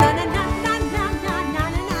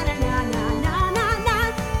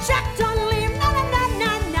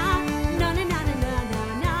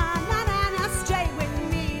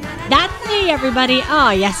everybody. Oh,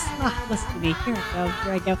 yes. Oh, listen to me. Here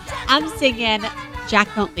I go. I'm singing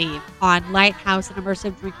Jack Don't Leave on Lighthouse, an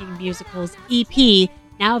immersive drinking musicals EP,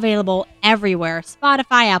 now available everywhere.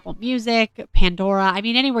 Spotify, Apple Music, Pandora. I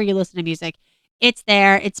mean, anywhere you listen to music, it's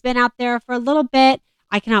there. It's been out there for a little bit.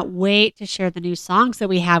 I cannot wait to share the new songs that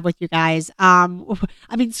we have with you guys.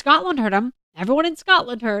 Scotland heard them. Everyone in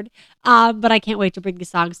Scotland heard. But I can't wait to bring these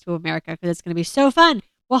songs to America because it's going to be so fun.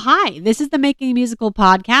 Well, hi, this is the Making a Musical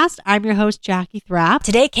podcast. I'm your host, Jacki Thrapp.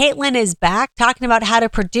 Today, Caitlin is back talking about how to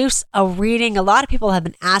produce a reading. A lot of people have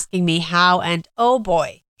been asking me how, and oh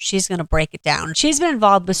boy, she's going to break it down. She's been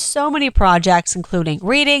involved with so many projects, including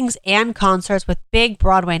readings and concerts with big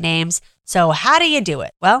Broadway names. So how do you do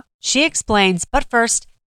it? Well, she explains, but first,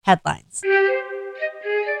 headlines.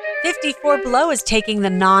 54 Below is taking the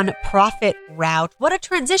non-profit route. What a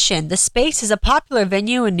transition. The Space is a popular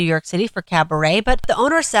venue in New York City for cabaret, but the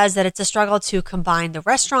owner says that it's a struggle to combine the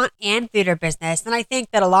restaurant and theater business. And I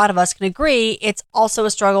think that a lot of us can agree it's also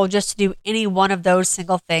a struggle just to do any one of those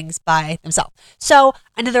single things by themselves. So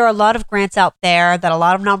I know there are a lot of grants out there that a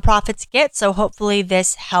lot of nonprofits get, so hopefully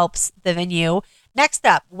this helps the venue. Next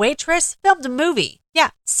up, Waitress filmed a movie.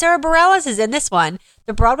 Yeah, Sara Bareilles is in this one.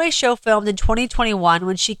 The Broadway show filmed in 2021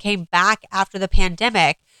 when she came back after the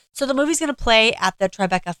pandemic. So the movie's going to play at the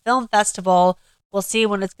Tribeca Film Festival. We'll see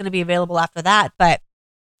when it's going to be available after that. But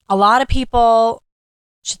a lot of people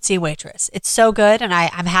should see Waitress. It's so good, and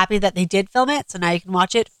I'm happy that they did film it. So now you can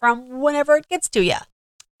watch it from whenever it gets to you.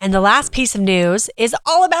 And the last piece of news is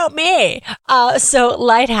all about me. So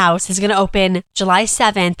Lighthouse is going to open July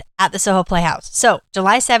 7th at the Soho Playhouse. So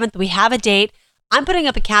July 7th, we have a date. I'm putting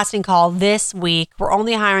up a casting call this week. We're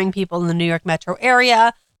only hiring people in the New York metro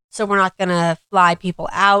area, so we're not going to fly people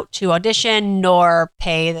out to audition nor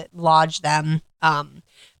lodge them.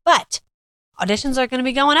 But auditions are going to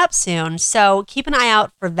be going up soon, so keep an eye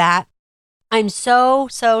out for that. I'm so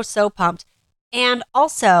pumped. And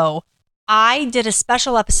also, I did a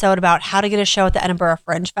special episode about how to get a show at the Edinburgh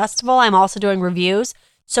Fringe Festival. I'm also doing reviews.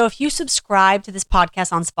 So if you subscribe to this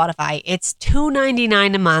podcast on Spotify, it's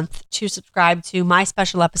 $2.99 a month to subscribe to my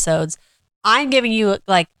special episodes. I'm giving you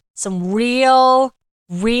like some real,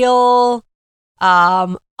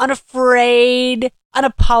 unafraid,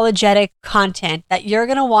 unapologetic content that you're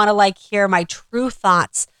going to want to hear my true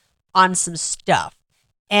thoughts on some stuff.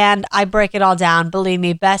 And I break it all down. Believe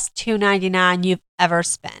me, best $2.99 you've ever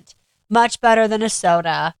spent. Much better than a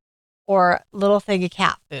soda or little thing of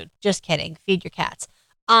cat food. Just kidding. Feed your cats.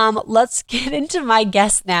 Let's get into my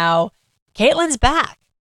guest now. Caitlin's back.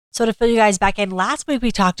 So to fill you guys back in, last week we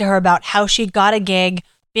talked to her about how she got a gig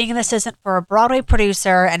being an assistant for a Broadway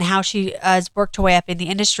producer and how she has worked her way up in the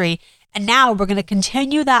industry. And now we're going to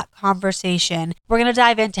continue that conversation. We're going to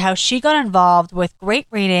dive into how she got involved with great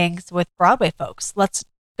readings with Broadway folks. Let's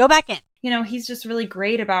go back in. He's just really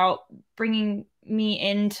great about bringing me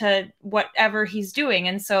into whatever he's doing.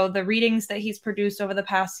 And so the readings that he's produced over the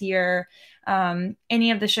past year, any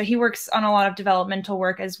of the show, he works on a lot of developmental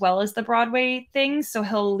work as well as the Broadway things. So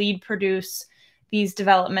he'll lead produce these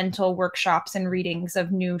developmental workshops and readings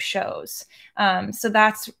of new shows. So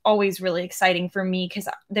that's always really exciting for me because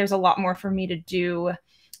there's a lot more for me to do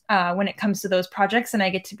when it comes to those projects. And I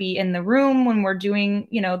get to be in the room when we're doing,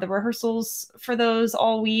 the rehearsals for those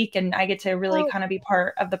all week. And I get to really kind of be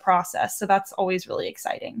part of the process. So that's always really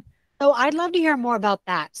exciting. So I'd love to hear more about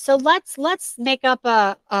that. So let's make up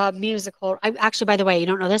a musical. Actually, by the way, you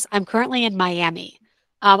don't know this. I'm currently in Miami.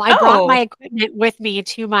 I brought my equipment with me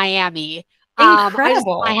to Miami.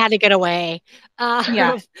 Incredible. I had to get away.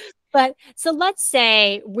 Yeah. But so let's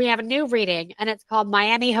say we have a new reading and it's called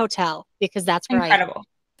Miami Hotel because that's where Incredible. I am.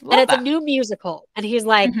 And it's a new musical. And he's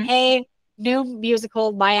like, hey, new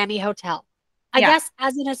musical, Miami Hotel. I guess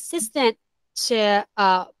as an assistant to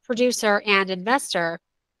producer and investor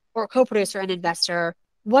or co-producer and investor,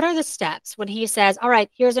 what are the steps when he says, all right,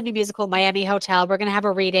 here's a new musical, Miami Hotel. We're going to have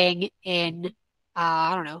a reading in,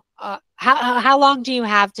 I don't know. How long do you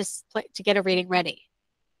have to get a reading ready?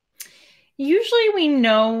 Usually we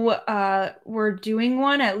know we're doing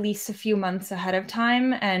one at least a few months ahead of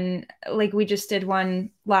time. And we just did one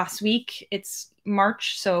last week. It's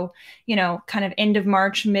March. So, kind of end of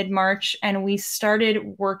March, mid-March. And we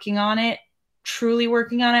started truly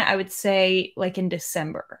working on it, I would say in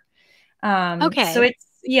December. Okay. So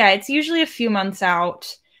it's usually a few months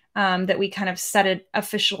out that we kind of set an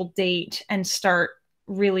official date and start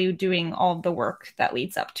really doing all the work that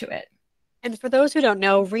leads up to it. And for those who don't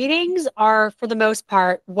know, readings are, for the most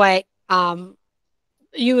part, what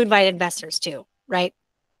you invite investors to, right?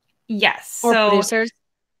 Yes. Or producers?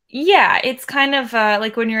 Yeah, it's kind of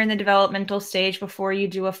like when you're in the developmental stage before you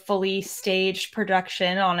do a fully staged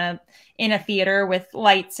production in a theater with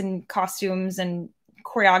lights and costumes and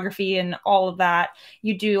choreography and all of that.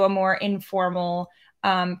 You do a more informal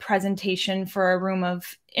presentation for a room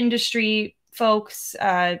of industry folks.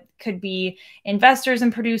 Could be investors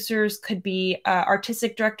and producers, could be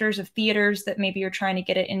artistic directors of theaters that maybe you're trying to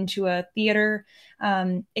get it into a theater.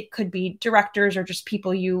 It could be directors or just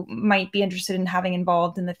people you might be interested in having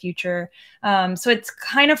involved in the future. So it's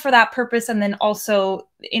kind of for that purpose. And then also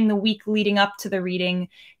in the week leading up to the reading,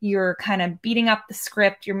 you're kind of beating up the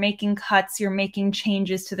script, you're making cuts, you're making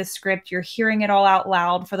changes to the script, you're hearing it all out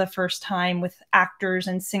loud for the first time with actors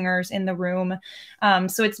and singers in the room.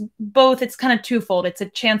 So it's both, it's kind of twofold. It's a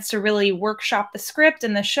chance to really workshop the script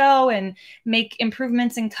and the show and make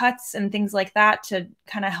improvements and cuts and things like that to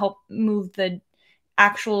kind of help move the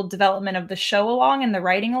actual development of the show along and the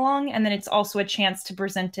writing along. And then it's also a chance to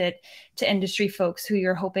present it to industry folks who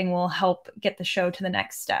you're hoping will help get the show to the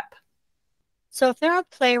next step. So if there are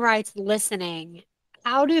playwrights listening,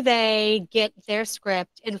 how do they get their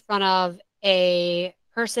script in front of a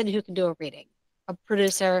person who can do a reading, a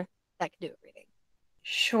producer that can do a reading?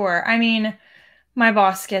 Sure. I mean, my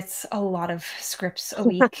boss gets a lot of scripts a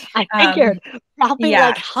week. I figured probably Yeah.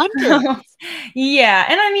 like hundreds. Yeah.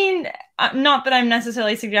 And I mean, not that I'm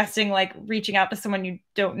necessarily suggesting like reaching out to someone you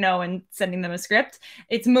don't know and sending them a script.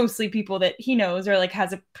 It's mostly people that he knows or like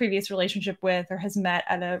has a previous relationship with or has met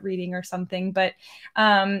at a reading or something. But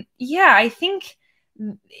yeah, I think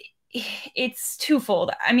it's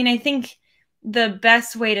twofold. I mean, I think the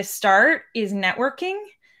best way to start is networking.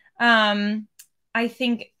 I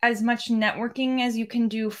think as much networking as you can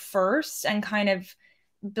do first and kind of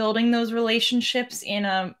building those relationships in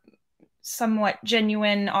a somewhat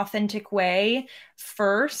genuine, authentic way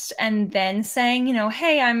first, and then saying,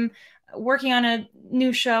 hey, I'm working on a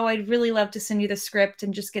new show. I'd really love to send you the script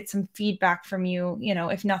and just get some feedback from you,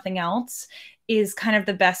 if nothing else, is kind of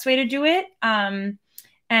the best way to do it.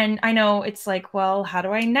 And I know it's like, well, how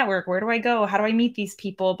do I network? Where do I go? How do I meet these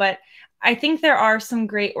people? But I think there are some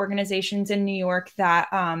great organizations in New York that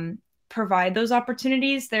provide those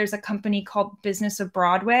opportunities. There's a company called Business of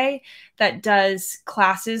Broadway that does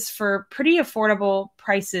classes for pretty affordable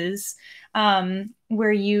prices,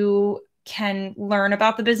 where you can learn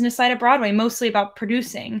about the business side of Broadway, mostly about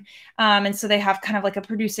producing. And so they have kind of like a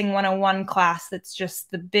producing 101 class that's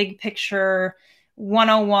just the big picture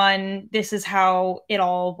 101. This is how it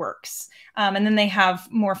all works. And then they have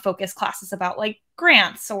more focused classes about like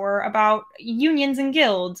grants or about unions and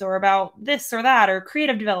guilds or about this or that or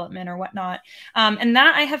creative development or whatnot. And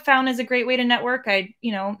that I have found is a great way to network. I,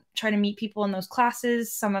 try to meet people in those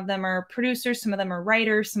classes. Some of them are producers, some of them are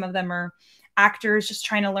writers, some of them are actors, just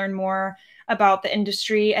trying to learn more about the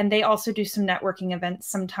industry. And they also do some networking events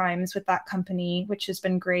sometimes with that company, which has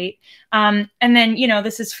been great. And then,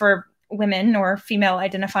 this is for women or female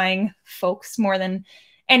identifying folks more than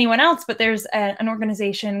anyone else, but there's an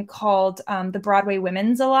organization called the Broadway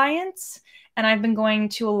Women's Alliance. And I've been going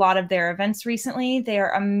to a lot of their events recently. They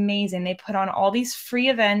are amazing. They put on all these free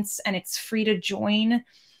events and it's free to join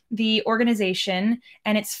the organization.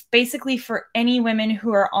 And it's basically for any women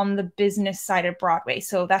who are on the business side of Broadway.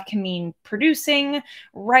 So that can mean producing,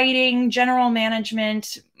 writing, general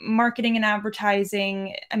management, marketing and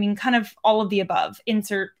advertising. I mean, kind of all of the above.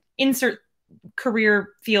 Insert career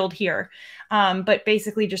field here, but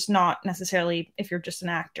basically just not necessarily if you're just an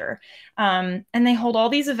actor. And they hold all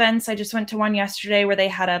these events. I just went to one yesterday where they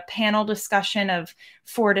had a panel discussion of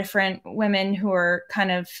 4 different women who are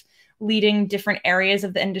kind of leading different areas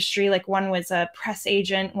of the industry. Like one was a press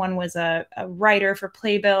agent, one was a writer for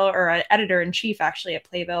Playbill, or an editor-in-chief actually at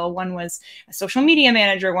Playbill, one was a social media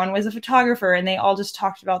manager, one was a photographer, and they all just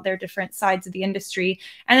talked about their different sides of the industry.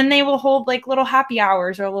 And then they will hold like little happy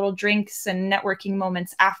hours or little drinks and networking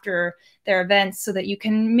moments after their events so that you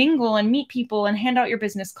can mingle and meet people and hand out your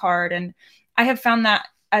business card. And I have found that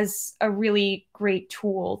as a really great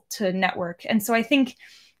tool to network. And so I think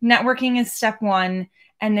networking is step one.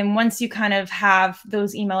 And then once you kind of have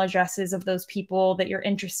those email addresses of those people that you're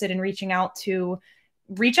interested in reaching out to,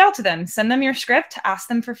 reach out to them, send them your script, ask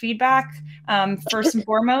them for feedback, first and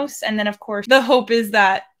foremost. And then of course, the hope is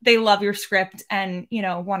that they love your script and,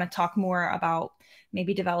 want to talk more about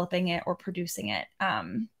maybe developing it or producing it.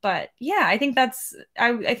 But yeah, I think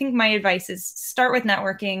I think my advice is start with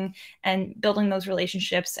networking and building those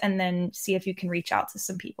relationships, and then see if you can reach out to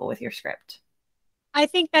some people with your script. I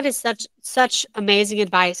think that is such amazing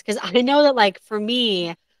advice, because I know that like for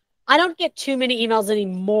me, I don't get too many emails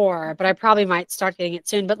anymore, but I probably might start getting it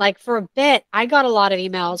soon. But like for a bit, I got a lot of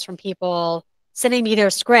emails from people sending me their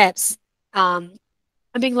scripts.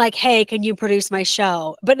 I'm being like, hey, can you produce my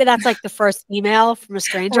show? But that's like the first email from a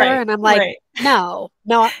stranger. Right. And I'm like, Right. no,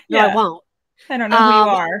 I Yeah. won't. I don't know who you Um,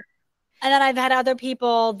 are. and then I've had other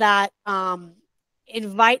people that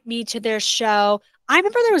invite me to their show. I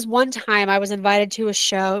remember there was one time I was invited to a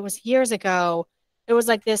show. It was years ago. It was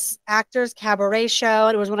like this actors cabaret show,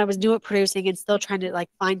 and it was when I was new at producing and still trying to like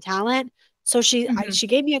find talent. So Mhm. she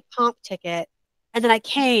gave me a comp ticket, and then I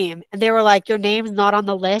came, and they were like, "Your name's not on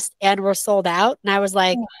the list, and we're sold out." And I was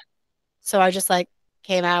like, so I just like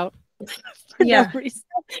came out for no Yeah. reason.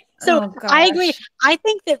 So Oh I agree. gosh. I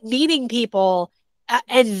think that meeting people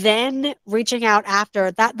and then reaching out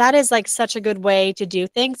after that is like such a good way to do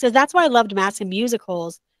things. So that's why I loved Mass and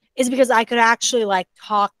Musicals is because I could actually like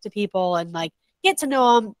talk to people and like get to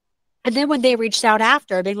know them. And then when they reached out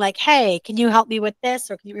after, being like, "Hey, can you help me with this,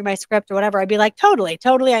 or can you read my script or whatever?" I'd be like, "Totally,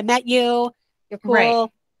 totally. I met you. You're Right.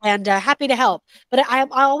 cool and happy to help." But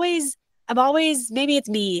I'm always maybe it's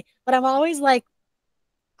me, but I'm always like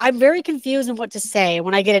I'm very confused on what to say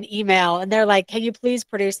when I get an email and they're like, "Can you please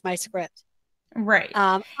produce my script?" Right.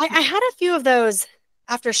 I had a few of those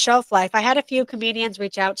after Shelf Life. I had a few comedians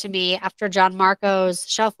reach out to me after John Marco's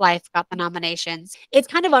Shelf Life got the nominations. It's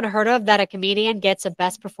kind of unheard of that a comedian gets a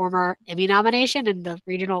Best Performer Emmy nomination in the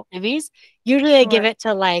regional Emmys. Usually they give Sure. it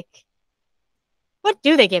to like, what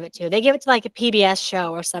do they give it to? They give it to like a PBS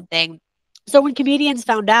show or something. So when comedians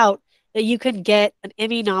found out that you could get an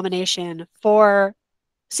Emmy nomination for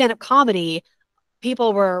stand-up comedy,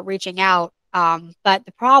 people were reaching out. But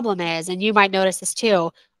the problem is, and you might notice this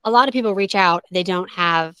too, a lot of people reach out, they don't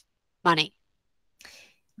have money.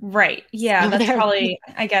 Right. Yeah, So that's they're probably,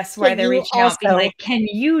 I guess, why can they're you reaching out, being also, like, "Can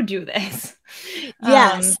you do this?"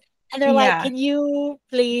 Um, yes. And they're like, yeah. can you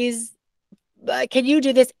please, can you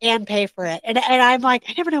do this and pay for it? And I'm like,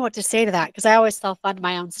 I never know what to say to that because I always self-fund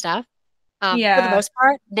my own stuff. For the Yeah. most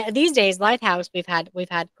part, these days, Lighthouse, we've had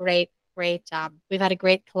great, we've had a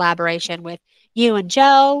great collaboration with you and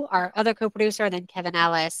Joe, our other co-producer, and then Kevin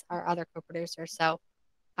Ellis, our other co-producer. So,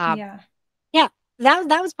 um, Yeah. yeah,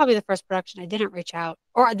 that was probably the first production I didn't reach out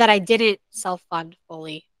or that I didn't self-fund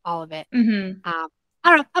fully, all of it. Hmm. Um, I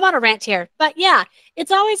don't know. I'm on a rant here, but yeah,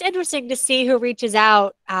 it's always interesting to see who reaches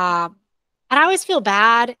out. And I always feel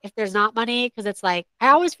bad if there's not money because it's like I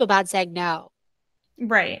always feel bad saying no.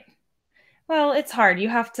 Right. Well, it's hard. You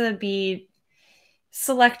have to be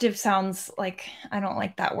selective. Sounds like I don't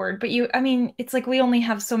like that word, but I mean, it's like we only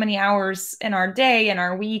have so many hours in our day, in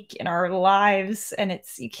our week, in our lives, and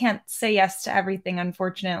you can't say yes to everything,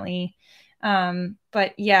 unfortunately.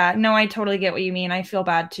 But yeah, no, I totally get what you mean. I feel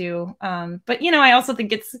bad too. But I also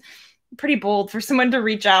think it's pretty bold for someone to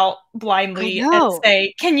reach out I blindly and know.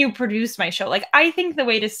 say, "Can you produce my show?" Like, I think the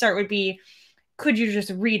way to start would be, could you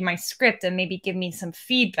just read my script and maybe give me some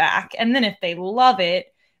feedback? And then if they love it,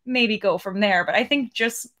 maybe go from there. But I think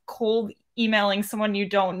just cold emailing someone you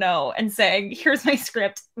don't know and saying, "Here's my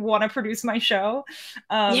script, want to produce my show?"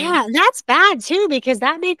 Yeah, that's bad too because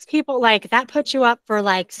that makes people like that puts you up for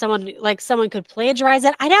like someone could plagiarize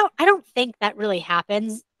it. I don't think that really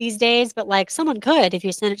happens these days, but like someone could if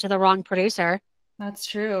you send it to the wrong producer That's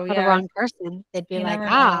true. or the Yeah. wrong person, they'd be You like, never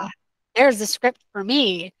 "Ah, know. there's the script for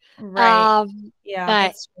me." Right. Um, Yeah,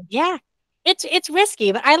 but that's true. yeah, it's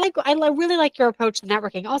risky, but really like your approach to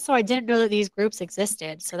networking. Also, I didn't know that these groups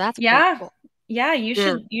existed, so that's pretty Yeah. cool. Yeah, you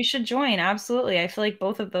Yeah. should join. Absolutely. I feel like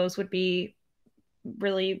both of those would be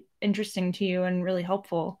really interesting to you and really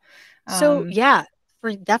helpful. So Um, yeah,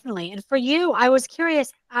 for definitely. And for you, I was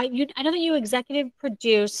curious. I know that you executive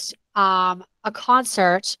produced a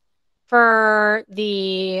concert for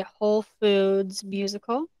the Whole Foods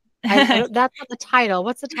musical. I don't, that's not the title.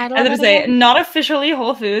 What's the title I was of gonna it say again? not officially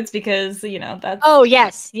Whole Foods because that's Oh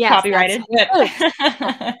yes, yes, that's copyrighted, Whole but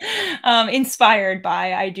Foods. inspired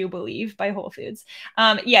by, I do believe, by Whole Foods.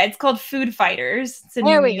 Yeah, it's called Food Fighters. It's a new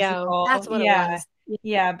There we go. musical. That's what it Yeah, was. Yeah.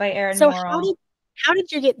 yeah, by Aaron So Morrill. how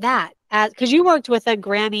did you get that? Because you worked with a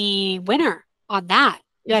Grammy winner on that.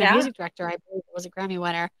 You had a Yeah, music director, I believe, it was a Grammy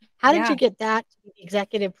winner. How did yeah. you get that to be the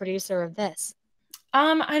executive producer of this?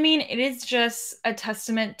 I mean, it is just a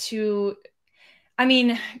testament to, I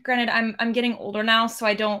mean, granted, I'm getting older now, so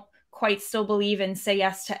I don't quite still believe in say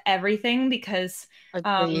yes to everything because,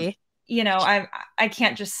 um, Agree. I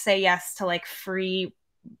can't just say yes to like free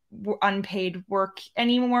unpaid work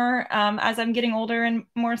anymore, as I'm getting older and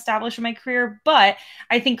more established in my career. But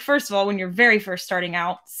I think, first of all, when you're very first starting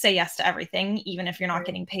out, say yes to everything, even if you're not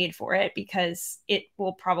getting paid for it, because it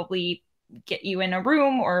will probably get you in a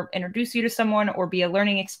room or introduce you to someone or be a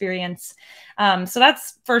learning experience. So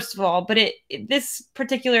that's first of all. But this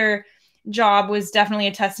particular job was definitely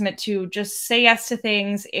a testament to just say yes to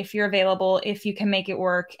things if you're available, if you can make it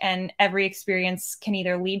work. And every experience can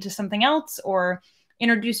either lead to something else or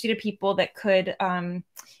introduce you to people that could,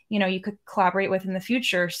 you could collaborate with in the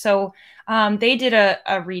future. So they did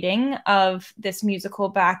a reading of this musical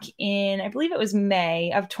back in, I believe it was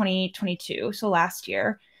May of 2022, so last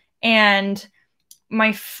year. And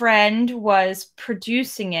my friend was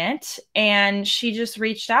producing it, and she just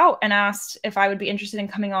reached out and asked if I would be interested in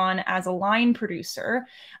coming on as a line producer.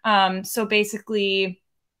 So basically,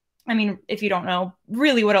 I mean, if you don't know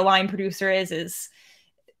really what a line producer is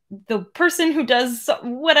the person who does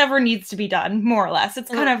whatever needs to be done, more or less.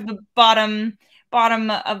 It's kind of the bottom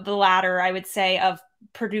of the ladder, I would say, of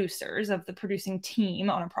producers, of the producing team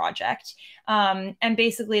on a project. And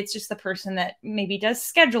basically, it's just the person that maybe does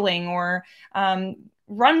scheduling or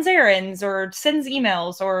runs errands or sends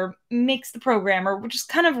emails or makes the program or just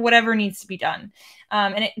kind of whatever needs to be done.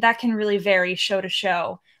 And that can really vary show to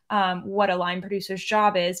show. What a line producer's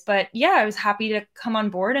job is. But yeah, I was happy to come on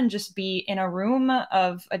board and just be in a room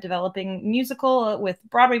of a developing musical with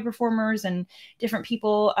Broadway performers and different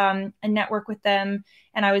people and network with them.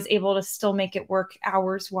 And I was able to still make it work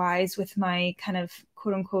hours wise with my kind of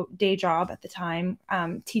quote unquote day job at the time,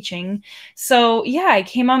 teaching. So yeah, I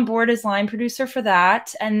came on board as line producer for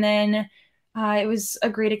that. And then it was a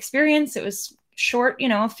great experience. It was short,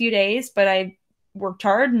 a few days, but I worked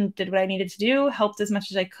hard and did what I needed to do, helped as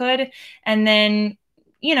much as I could. And then,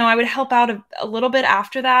 I would help out a little bit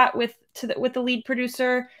after that with the lead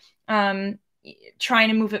producer, trying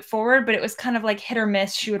to move it forward, but it was kind of like hit or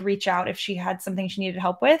miss. She would reach out if she had something she needed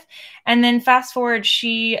help with. And then fast forward,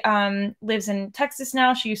 she lives in Texas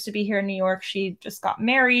now. She used to be here in New York. She just got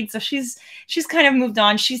married. So she's kind of moved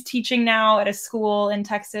on. She's teaching now at a school in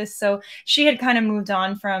Texas. So she had kind of moved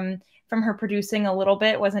on from her producing a little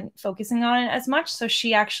bit, wasn't focusing on it as much. So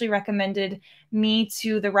she actually recommended me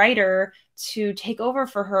to the writer to take over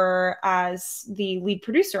for her as the lead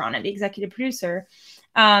producer on it, the executive producer.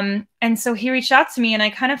 And so he reached out to me, and I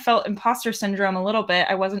kind of felt imposter syndrome a little bit.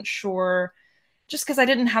 I wasn't sure, just because I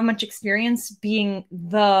didn't have much experience being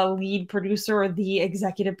the lead producer or the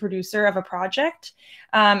executive producer of a project.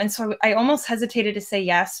 And so I almost hesitated to say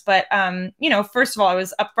yes. But, first of all, I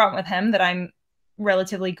was upfront with him that I'm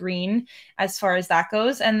relatively green as far as that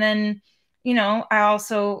goes. And then, I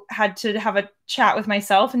also had to have a chat with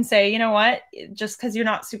myself and say, you know what, just because you're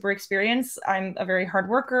not super experienced, I'm a very hard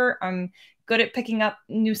worker. I'm good at picking up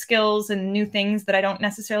new skills and new things that I don't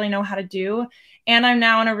necessarily know how to do. And I'm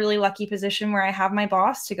now in a really lucky position where I have my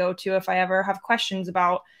boss to go to if I ever have questions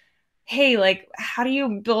about, hey, like, how do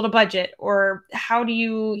you build a budget? Or how do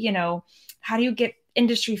you get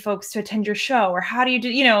industry folks to attend your show? Or how do you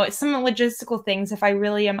do, some logistical things. If I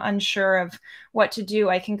really am unsure of what to do,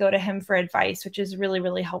 I can go to him for advice, which is really,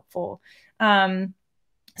 really helpful.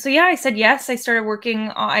 So yeah, I said yes. I started working.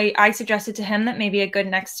 I suggested to him that maybe a good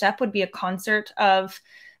next step would be a concert of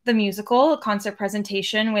the musical, a concert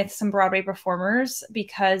presentation with some Broadway performers,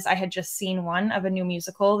 because I had just seen one of a new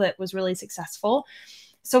musical that was really successful.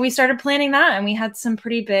 So we started planning that, and we had some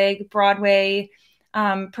pretty big Broadway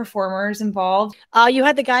performers involved. You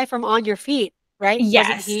had the guy from On Your Feet, right? Yes.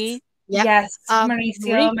 Wasn't he? Yep. Yes.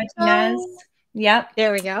 Mauricio Martinez. Yep.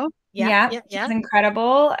 There we go. Yeah. He's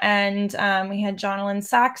incredible. And we had Jonalyn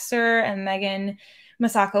Saxer and Megan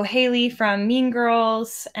Masako Haley from Mean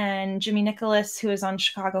Girls, and Jimmy Nicholas, who is on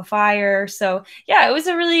Chicago Fire. So yeah, it was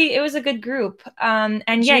a good group. And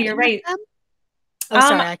yeah, you're right. Oh,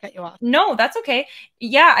 sorry, I cut you off. No, that's okay.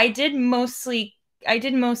 Yeah, I did most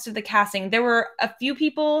of the casting. There were a few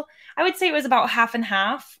people, I would say it was about half and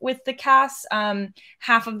half with the cast.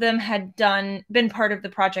 Half of them had been part of the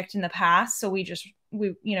project in the past. So we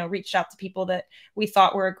reached out to people that we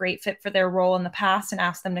thought were a great fit for their role in the past and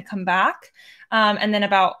asked them to come back. And then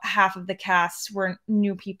about half of the cast were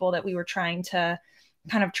new people that we were trying to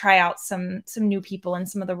kind of try out some new people in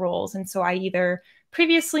some of the roles. And so I either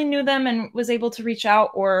previously knew them and was able to reach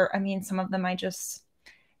out, or, some of them I just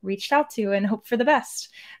reached out to and hoped for the best.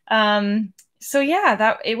 So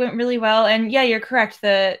yeah, it went really well. And yeah, you're correct.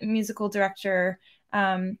 The musical director,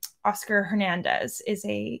 Oscar Hernandez, is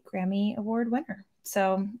a Grammy Award winner.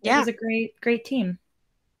 So it was a great, great team.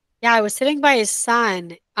 Yeah, I was sitting by his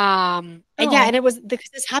son. And it was because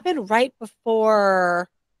this happened right before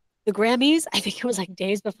the Grammys. I think it was like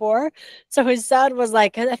days before. So his son was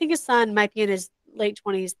like, I think his son might be in his late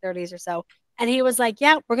 20s, 30s or so. And he was like,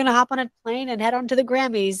 yeah, we're going to hop on a plane and head on to the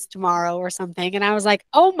Grammys tomorrow or something. And I was like,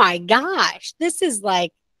 oh my gosh, this is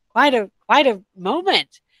like quite a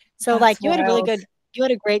moment. So that's you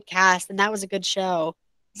had a great cast, and that was a good show.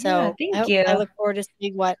 So thank you. I look forward to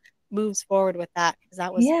seeing what moves forward with that, because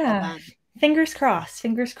that was well done. Fingers crossed.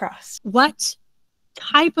 Fingers crossed. What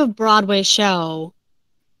type of Broadway show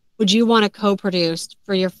would you want to co-produce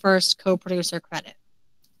for your first co-producer credit?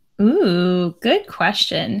 Ooh, good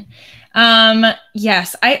question.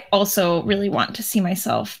 Yes, I also really want to see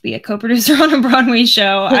myself be a co-producer on a Broadway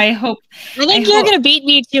show. I hope. I think you're going to beat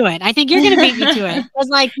me to it. I think you're going to beat me to it. Because,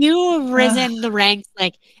 like, you have risen the ranks,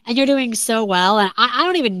 like, and you're doing so well. And I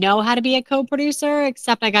don't even know how to be a co-producer,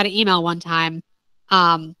 except I got an email one time.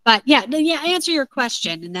 But yeah, answer your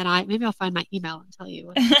question, and then maybe I'll find my email and tell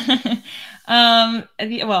you.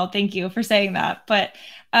 Well, thank you for saying that. But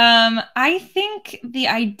I think the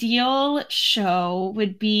ideal show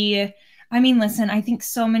would be, I mean, listen, I think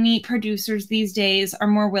so many producers these days are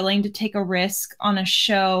more willing to take a risk on a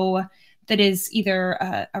show that is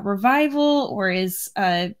either a revival or is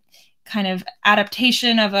a kind of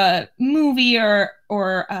adaptation of a movie or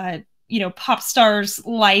pop star's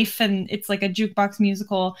life, and it's like a jukebox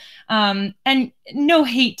musical. And no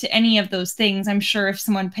hate to any of those things. I'm sure if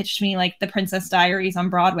someone pitched me like The Princess Diaries on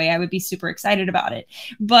Broadway, I would be super excited about it.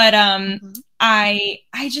 But I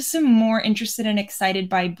just am more interested and excited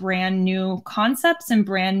by brand new concepts and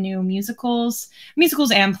brand new musicals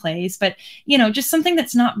and plays, but just something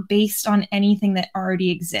that's not based on anything that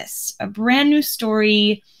already exists. A brand new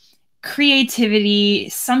story, creativity,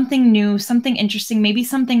 something new, something interesting, maybe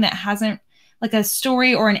something that hasn't, like a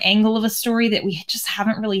story or an angle of a story that we just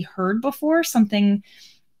haven't really heard before, something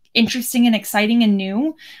interesting and exciting and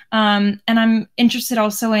new. And I'm interested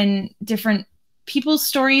also in different people's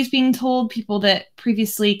stories being told, people that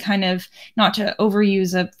previously kind of, not to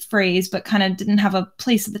overuse a phrase, but kind of didn't have a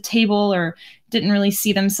place at the table or didn't really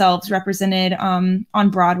see themselves represented on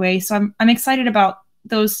Broadway. So I'm excited about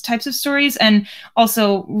those types of stories, and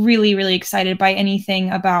also really, really excited by anything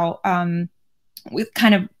about with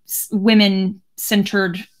kind of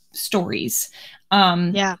women-centered stories.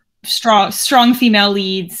 Strong female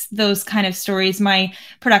leads, those kind of stories. My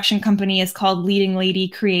production company is called Leading Lady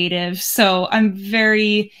Creative, so I'm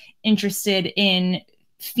very interested in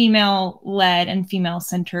female-led and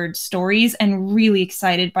female-centered stories, and really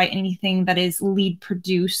excited by anything that is lead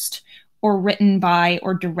produced or written by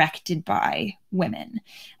or directed by women,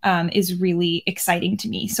 is really exciting to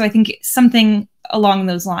me. So I think something along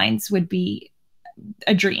those lines would be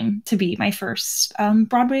a dream to be my first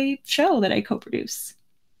Broadway show that I co-produce.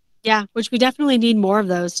 Yeah, which we definitely need more of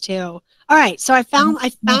those too. All right, so I found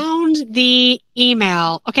the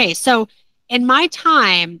email. Okay, so in my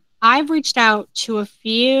time, I've reached out to a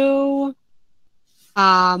few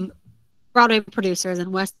Broadway producers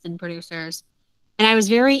and West End producers, and I was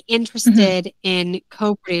very interested in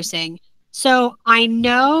co-producing. So I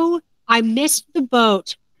know I missed the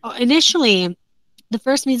boat. Initially, the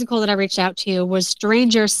first musical that I reached out to was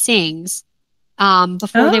Stranger Sings,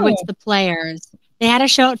 before they went to the Players. They had a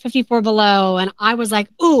show at 54 Below, and I was like,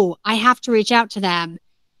 ooh, I have to reach out to them.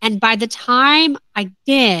 And by the time I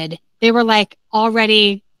did, they were like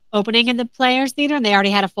already opening in the Players Theater, and they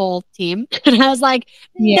already had a full team. And I was like,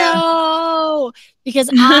 no, because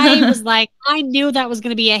I was like, I knew that was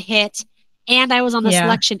going to be a hit. And I was on the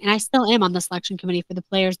selection, and I still am on the selection committee for the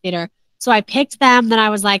Players Theater. So I picked them. Then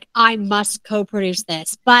I was like, I must co-produce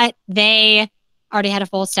this. But they already had a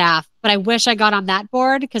full staff. But I wish I got on that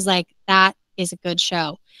board, because like that is a good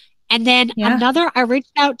show. And then another, I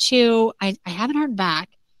reached out to, I haven't heard back,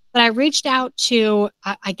 but I reached out to,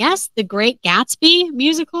 I guess, The Great Gatsby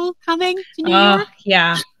musical coming to New York.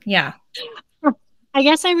 Yeah. I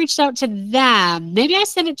guess I reached out to them. Maybe I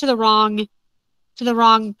sent it to the wrong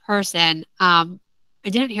person. I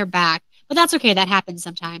didn't hear back, but that's okay. That happens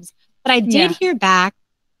sometimes. But I did hear back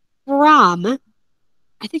from,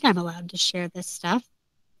 I think I'm allowed to share this stuff.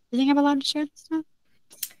 Do you think I'm allowed to share this stuff?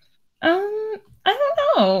 I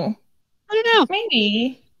don't know.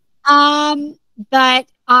 Maybe. But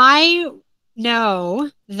I know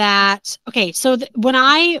that, okay, so when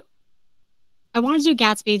I wanted to do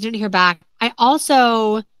Gatsby, didn't hear back. I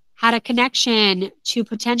also had a connection to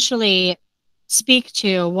potentially speak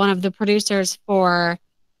to one of the producers for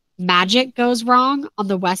Magic Goes Wrong on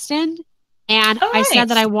the West End. And I said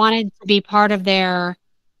that I wanted to be part of their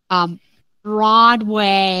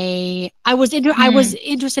Broadway. I was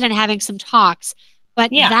interested in having some talks, but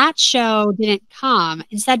that show didn't come.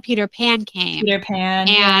 Instead, Peter Pan came.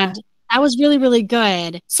 And that was really, really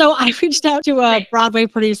good. So I reached out to a Broadway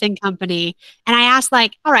producing company, and I asked,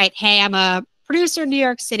 like, all right, hey, I'm a producer in New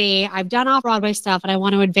York City. I've done off-Broadway stuff, and I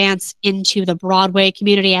want to advance into the Broadway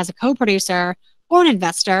community as a co-producer or an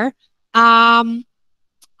investor. I'd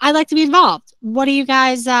like to be involved. What do you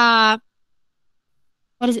guys,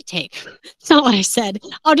 what does it take? That's not what I said.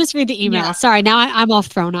 I'll just read the email. Sorry, now I'm all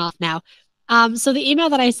thrown off now. So the email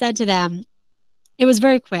that I sent to them, it was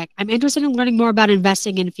very quick. I'm interested in learning more about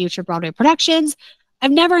investing in future Broadway productions.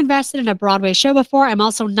 I've never invested in a Broadway show before. I'm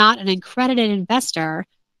also not an accredited investor,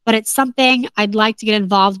 but it's something I'd like to get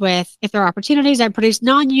involved with if there are opportunities. I produce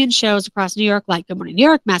non-union shows across New York, like Good Morning New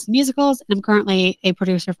York, Mass Musicals, and I'm currently a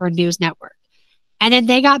producer for a news network. And then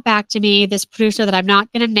they got back to me, this producer that I'm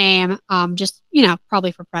not going to name, just,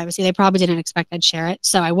 probably for privacy. They probably didn't expect I'd share it.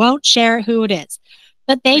 So I won't share who it is.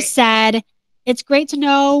 But they Great. said, it's great to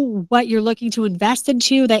know what you're looking to invest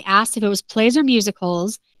into. They asked if it was plays or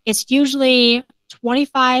musicals. It's usually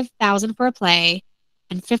 25,000 for a play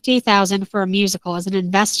and 50,000 for a musical as an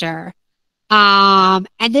investor. And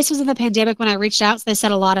this was in the pandemic when I reached out, so they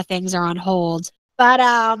said a lot of things are on hold. But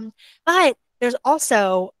there's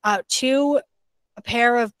also a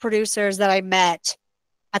pair of producers that I met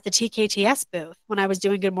at the TKTS booth when I was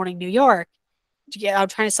doing Good Morning New York. I'm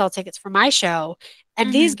trying to sell tickets for my show.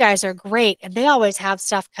 And these guys are great and they always have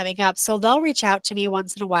stuff coming up. So they'll reach out to me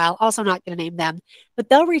once in a while. Also, not going to name them, but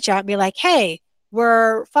they'll reach out and be like, hey,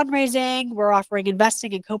 we're fundraising, we're offering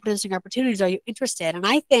investing and co-producing opportunities. Are you interested? And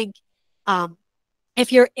I think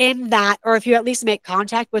if you're in that, or if you at least make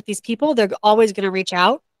contact with these people, they're always going to reach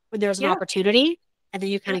out when there's an Yeah, opportunity, and then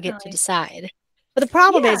you kind of get to definitely. decide. But the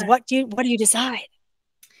problem is, Yeah. what do you decide?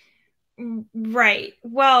 Right.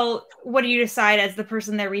 Well, what do you decide as the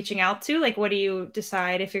person they're reaching out to? Like, what do you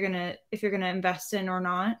decide if you're gonna invest in or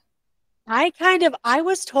not? I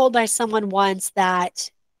was told by someone once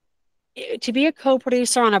that to be a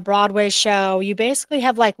co-producer on a Broadway show, you basically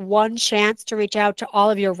have like one chance to reach out to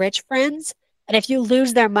all of your rich friends. And if you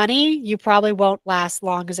lose their money, you probably won't last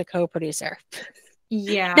long as a co-producer.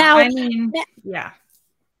 Yeah, Now, I mean, yeah.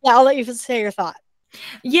 yeah, I'll let you say your thought.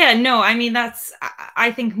 Yeah, no, I mean,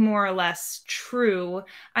 I think more or less true.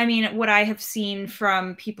 I mean, what I have seen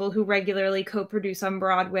from people who regularly co-produce on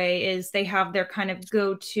Broadway is they have their kind of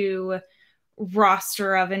go-to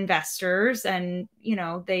roster of investors, and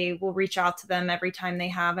they will reach out to them every time they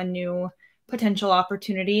have a new potential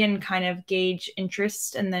opportunity and kind of gauge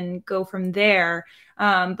interest and then go from there.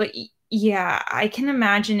 But yeah, I can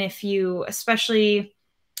imagine if you, especially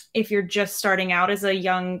if you're just starting out as a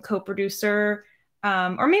young co-producer,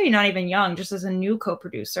 or maybe not even young, just as a new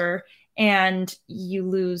co-producer, and you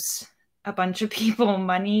lose a bunch of people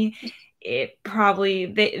money,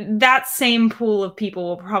 that same pool of people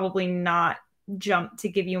will probably not jump to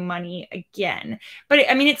give you money again. But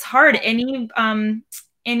I mean, it's hard. Any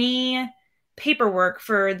paperwork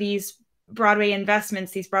for these Broadway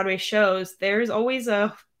investments, these Broadway shows, there's always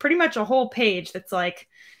a pretty much a whole page that's like,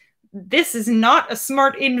 this is not a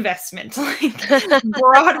smart investment. Like,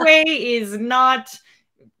 Broadway is not,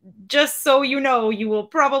 just so you know, you will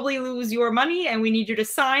probably lose your money and we need you to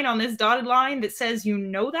sign on this dotted line that says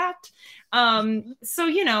that.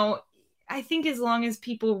 So, I think as long as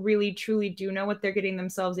people really truly do know what they're getting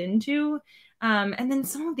themselves into, and then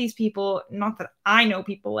some of these people, not that I know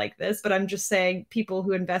people like this, but I'm just saying people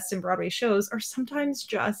who invest in Broadway shows are sometimes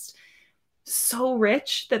just so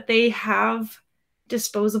rich that they have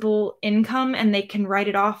disposable income and they can write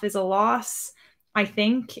it off as a loss, I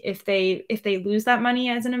think, if they lose that money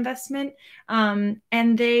as an investment. And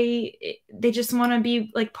they just want to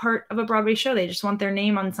be like part of a Broadway show. They just want their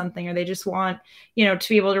name on something, or they just want, to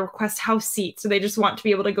be able to request house seats, or they just want to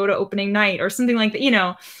be able to go to opening night or something like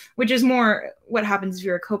that, which is more what happens if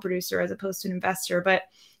you're a co-producer as opposed to an investor. But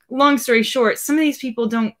long story short, some of these people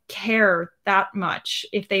don't care that much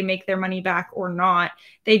if they make their money back or not.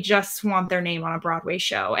 They just want their name on a Broadway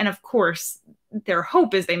show. And of course, their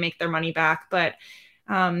hope is they make their money back. But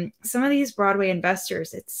some of these Broadway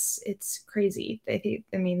investors, it's crazy.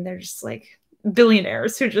 They're just like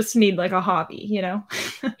billionaires who just need like a hobby, Yeah,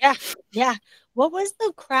 yeah. What was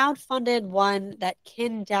the crowd-funded one that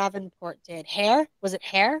Ken Davenport did? Hair? Was it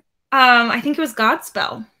Hair? I think it was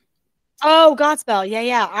Godspell. Oh, Godspell. Yeah,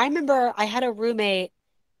 yeah. I remember I had a roommate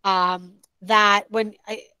that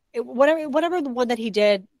whatever the one that he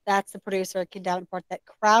did, that's the producer, Ken Davenport, that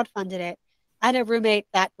crowdfunded it. I had a roommate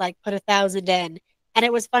that like put 1,000 in. And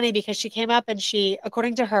it was funny because she came up and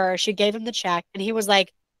according to her, she gave him the check and he was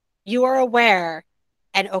like, you are aware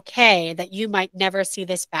and okay that you might never see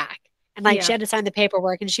this back. And like she Yeah. had to sign the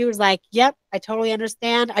paperwork and she was like, yep, I totally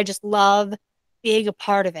understand. I just love being a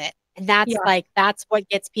part of it. And Yeah. that's what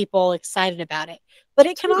gets people excited about it. But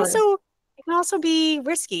Totally. it can also be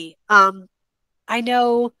risky. I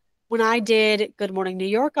know when I did Good Morning New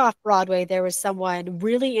York off Broadway, there was someone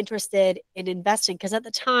really interested in investing because at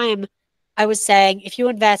the time I was saying if you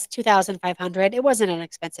invest 2,500, it wasn't an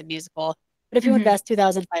expensive musical, but if you Mhm. invest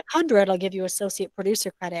 2,500, I'll give you associate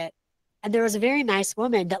producer credit. And there was a very nice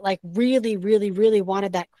woman that like really, really, really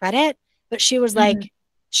wanted that credit. but she was like,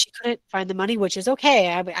 she couldn't find the money, which is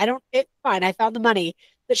okay. Fine. I found the money.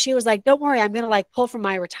 But she was like, don't worry, I'm going to like pull from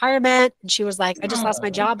my retirement. And she was like, I just lost my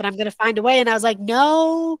Oh, job, but I'm going to find a way. And I was like,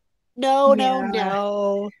 no, no, no, yeah.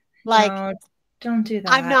 no. Like, No, don't do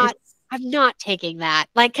I'm that. not, I'm not taking that.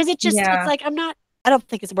 Like, cause it's Yeah. like, I don't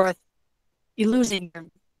think it's worth you losing your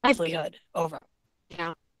livelihood over, you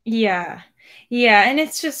know? Yeah. Yeah. And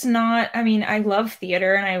it's just not, I mean, I love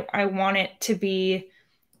theater and I want it to be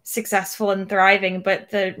successful and thriving, but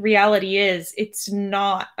the reality is it's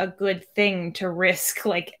not a good thing to risk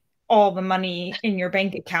like all the money in your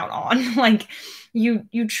bank account on. Like you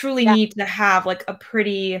truly Yeah. need to have like a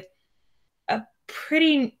pretty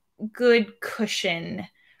good cushion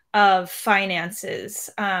of finances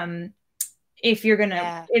if you're going to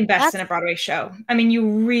Yeah. invest in That's, a Broadway show. I mean, you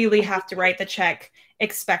really have to write the check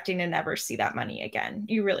expecting to never see that money again.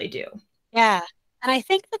 You really do. yeah. And I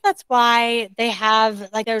think that that's why they have,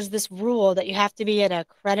 like, there's this rule that you have to be an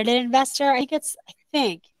accredited investor. I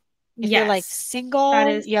think if you're like Yes. That single,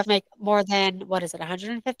 is you have to make more than, what is it,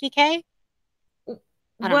 150K?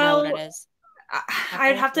 I don't know what it well, is.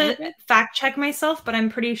 I'd Couple, have to 300? fact check myself, but I'm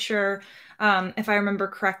pretty sure, if I remember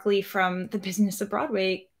correctly from the Business of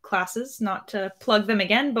Broadway classes, not to plug them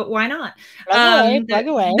again, but why not? Plug away, They're, plug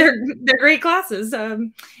away. they're great classes.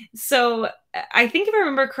 So I think if I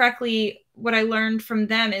remember correctly, what I learned from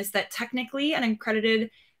them is that technically an accredited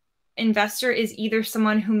investor is either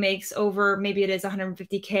someone who makes over, maybe it is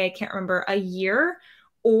 150K, I can't remember, a year,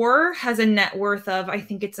 or has a net worth of, I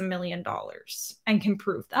think it's $1 million and can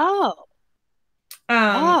prove that. Oh,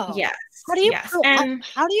 oh. Yes, yes. And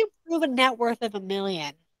How do you prove a net worth of 1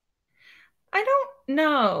 million? I don't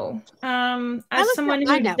know. I As looked up someone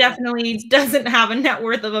my who net worth. definitely doesn't have a net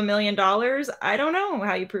worth of $1 million, I don't know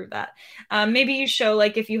how you prove that. Maybe you show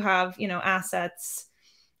like if you have, assets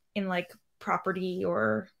in like property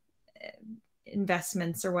or uh,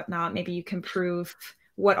 investments or whatnot, maybe you can prove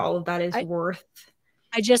what all of that is I, worth.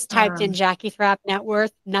 I just typed in Um, Jacki Thrapp net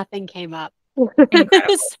worth, nothing came up.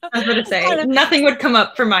 Incredible. So, I was going to I say don't- nothing would come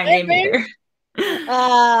up for my name maybe. either.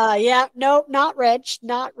 Yeah, nope, not rich,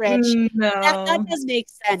 not rich. But that No. does make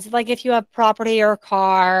sense. Like if you have property or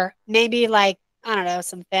car, maybe like, I don't know,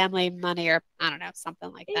 some family money or I don't know,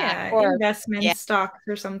 something like that. Yeah, Or yeah, investments, stocks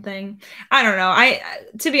or something. I don't know.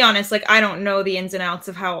 To be honest, like I don't know the ins and outs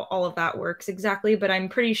of how all of that works exactly, but I'm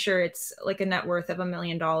pretty sure it's like a net worth of $1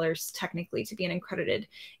 million technically to be an accredited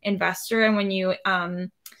investor. And when you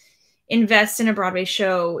invest in a Broadway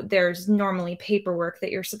show, there's normally paperwork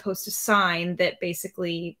that you're supposed to sign that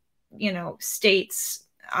basically, states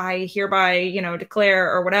I hereby,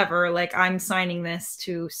 declare or whatever, like I'm signing this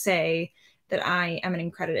to say that I am an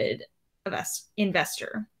accredited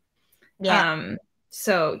investor. yeah, Um,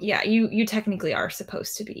 so yeah, you technically are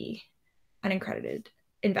supposed to be an accredited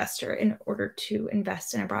investor in order to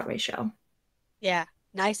invest in a Broadway show. yeah,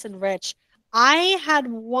 nice and rich. I had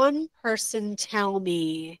one person tell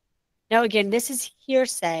me, now again, this is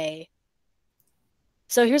hearsay.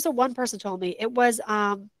 So here's what one person told me. There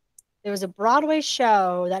was a Broadway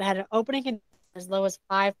show that had an opening in as low as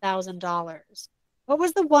 $5,000. What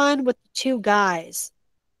was the one with the two guys?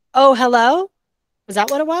 Oh, hello? Was that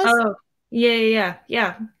what it was? Oh, yeah.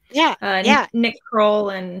 Yeah, yeah, Nick Kroll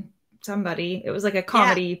and somebody. It was like a yeah,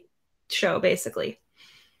 comedy show, basically.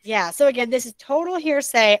 yeah. So again, this is total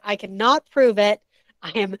hearsay. I cannot prove it.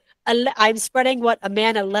 I'm spreading what a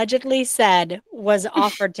man allegedly said was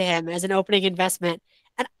offered to him as an opening investment.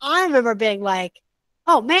 And I remember being like,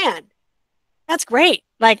 "Oh man, that's great.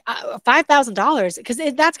 Like $5,000 because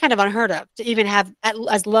that's kind of unheard of to even have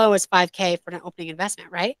as low as 5K for an opening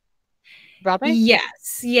investment, right? Broadway?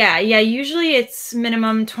 Yes. Yeah. Usually it's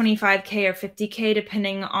minimum 25K or 50K,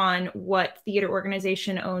 depending on what theater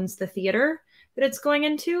organization owns the theater that it's going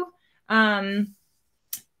into.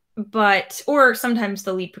 Or sometimes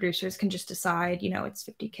the lead producers can just decide, it's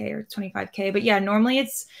 50K or 25K. But yeah, normally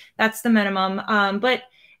that's the minimum. But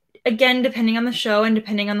again, depending on the show and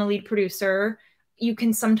depending on the lead producer, you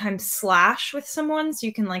can sometimes slash with someone. So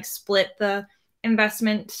you can like split the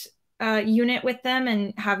investment unit with them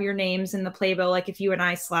and have your names in the playbill. Like if you and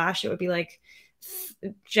I slash, it would be like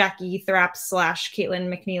Jacki Thrapp / Caitlin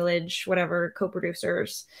McNeilage, whatever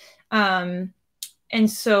co-producers. And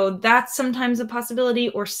so that's sometimes a possibility,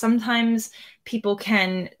 or sometimes people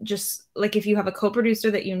can just like if you have a co-producer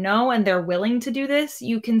that and they're willing to do this,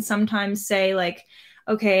 you can sometimes say like,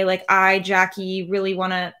 okay, like I, Jacki, really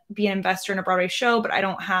want to be an investor in a Broadway show, but I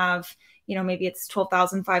don't have, maybe it's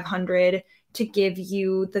 12,500 to give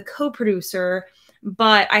you the co-producer,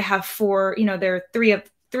 but I have four, there are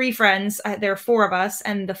three friends, there are four of us,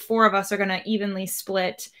 and the four of us are going to evenly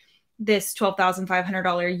split this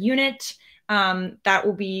 $12,500 unit. That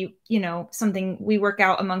will be, something we work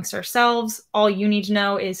out amongst ourselves. All you need to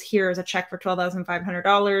know is here is a check for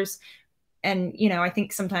 $12,500. And, I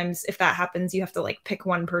think sometimes if that happens, you have to like pick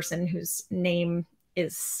one person whose name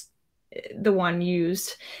is the one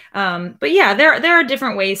used. But yeah, there are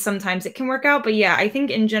different ways sometimes it can work out. But yeah, I think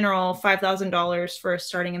in general, $5,000 for a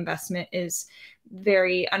starting investment is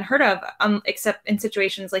very unheard of, except in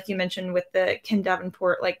situations like you mentioned with the Ken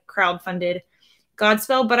Davenport, like crowdfunded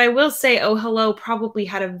Godspell. But I will say, Oh Hello probably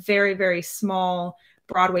had a very, very small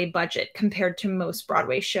Broadway budget compared to most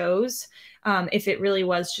Broadway shows. If it really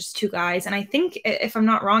was just two guys. And I think, if I'm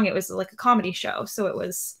not wrong, it was like a comedy show. So it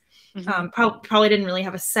was probably didn't really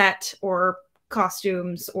have a set or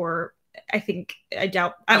costumes, or I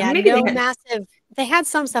doubt. Maybe no massive. They had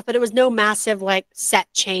some stuff, but it was no massive like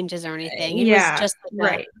set changes or anything. It was just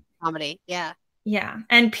like a comedy. Yeah. Yeah.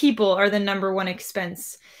 And people are the number one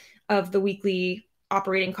expense of the weekly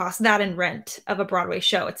operating costs, that and rent of a Broadway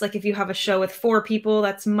show. It's like if you have a show with 4 people,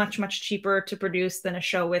 that's much, much cheaper to produce than a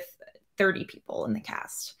show with 30 people in the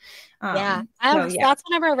cast. That's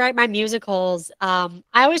whenever I write my musicals. I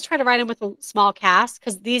always try to write them with a small cast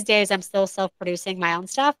because these days I'm still self-producing my own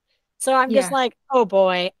stuff. So I'm just like, oh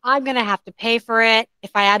boy, I'm going to have to pay for it.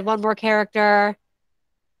 If I add one more character,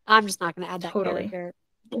 I'm just not going to add that character.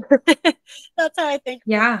 That's how I think.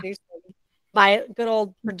 Yeah. My good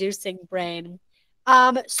old producing brain.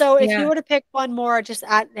 So if you were to pick one more, just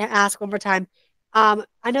ask one more time.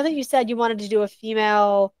 I know that you said you wanted to do a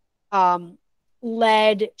female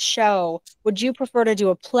led show. Would you prefer to do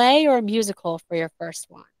a play or a musical for your first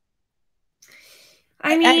one?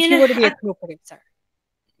 I mean, if you were to be a co-producer.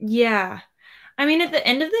 Yeah. I mean, at the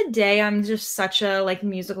end of the day, I'm just such a like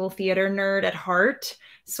musical theater nerd at heart.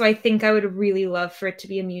 So I think I would really love for it to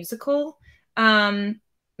be a musical.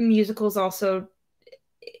 Musicals also,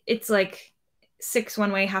 it's like 6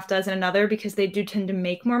 one way, half dozen another, because they do tend to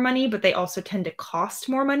make more money, but they also tend to cost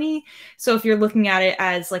more money. So if you're looking at it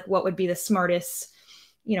as like what would be the smartest,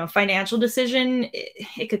 financial decision,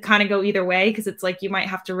 it could kind of go either way, because it's like you might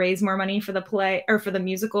have to raise more money for the play or for the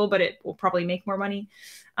musical, but it will probably make more money.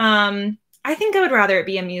 I think I would rather it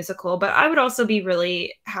be a musical, but I would also be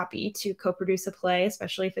really happy to co-produce a play,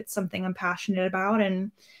 especially if it's something I'm passionate about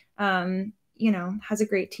and has a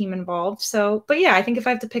great team involved. So, but yeah, I think if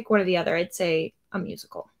I have to pick one or the other, I'd say a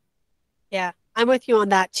musical. Yeah, I'm with you on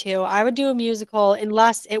that too. I would do a musical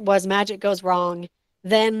unless it was Magic Goes Wrong.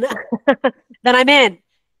 Then I'm in.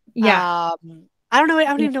 Yeah. I don't know. I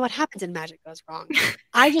don't even know what happens in Magic Goes Wrong.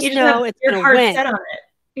 I just know it's going to win. Set on it.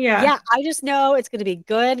 Yeah. Yeah, I just know it's going to be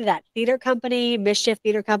good. That theater company, Mischief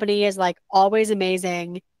Theater Company, is like always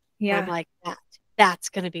amazing. Yeah. And I'm like, that's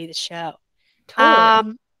going to be the show.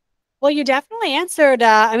 Totally. Well, you definitely answered.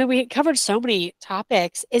 We covered so many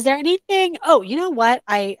topics. Is there anything? Oh, you know what?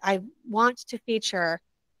 I want to feature.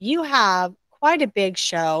 You have quite a big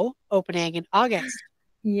show opening in August.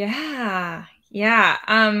 Yeah.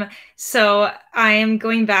 So I am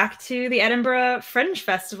going back to the Edinburgh Fringe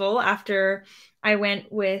Festival after I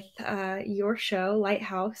went with your show,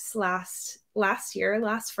 Lighthouse, last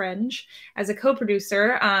Fringe, as a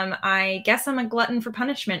co-producer. I guess I'm a glutton for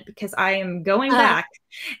punishment because I am going back.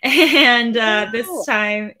 And this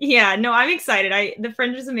time, I'm excited. The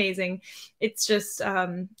Fringe is amazing. It's just,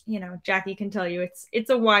 Jackie can tell you, it's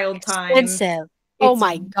a wild time. Expensive. Oh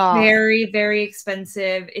my God. Very, very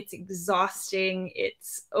expensive. It's exhausting.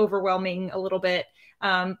 It's overwhelming a little bit.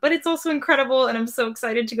 But it's also incredible. And I'm so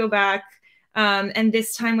excited to go back. And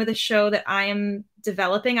this time with a show that I am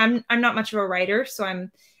developing. I'm not much of a writer, so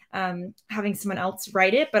I'm having someone else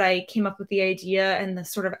write it, but I came up with the idea and the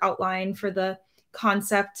sort of outline for the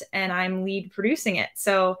concept, and I'm lead producing it.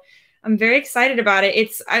 So I'm very excited about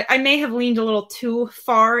it. I may have leaned a little too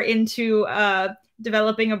far into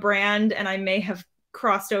developing a brand, and I may have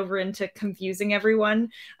crossed over into confusing everyone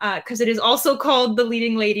because it is also called the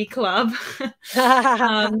Leading Lady Club.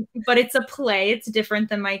 But it's a play. It's different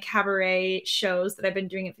than my cabaret shows that I've been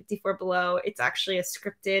doing at 54 Below. It's actually a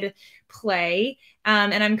scripted play.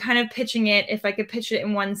 And I'm kind of pitching it, if I could pitch it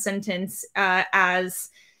in one sentence, as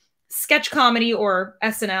sketch comedy or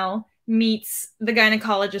SNL meets the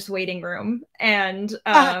gynecologist waiting room. And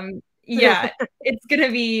it's going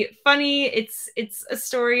to be funny. It's a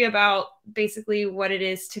story about basically what it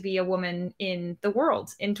is to be a woman in the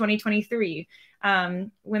world in 2023.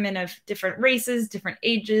 Women of different races, different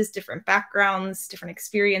ages, different backgrounds, different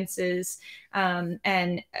experiences.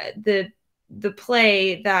 And the the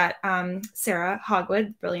play that Sara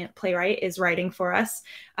Hogwood, brilliant playwright, is writing for us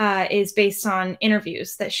is based on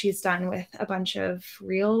interviews that she's done with a bunch of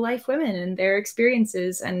real life women and their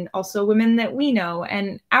experiences, and also women that we know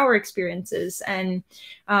and our experiences. And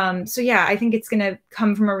so, yeah, I think it's going to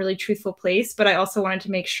come from a really truthful place, but I also wanted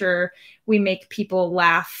to make sure we make people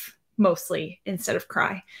laugh mostly instead of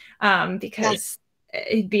cry, because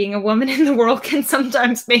being a woman in the world can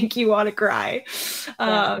sometimes make you want to cry. There's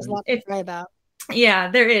a lot to cry about. Yeah,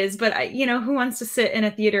 there is. But, who wants to sit in a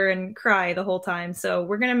theater and cry the whole time? So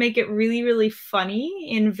we're going to make it really, really funny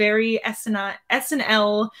in very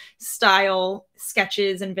SNL style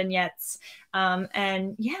sketches and vignettes.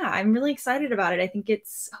 And yeah, I'm really excited about it. I think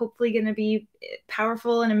it's hopefully going to be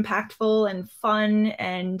powerful and impactful and fun,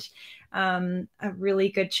 and a really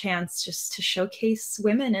good chance just to showcase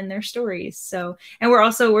women and their stories. So, and we're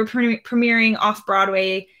premiering off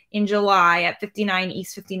Broadway in July at 59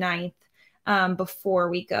 East 59th before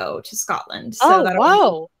we go to Scotland. So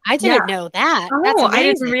whoa! I didn't know that. Oh, that's amazing. I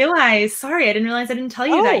didn't realize. Sorry, I didn't realize. I didn't tell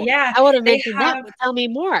you that. Yeah, I would have mentioned that. But tell me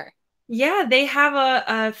more. Yeah, they have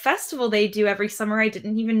a festival they do every summer. I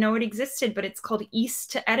didn't even know it existed, but it's called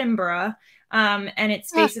East to Edinburgh, and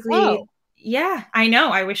it's basically. Yeah, I know.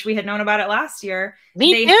 I wish we had known about it last year.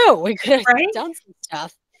 Me too. We could have done some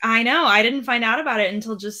stuff. I know. I didn't find out about it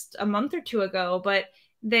until just a month or two ago, but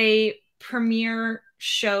they premiere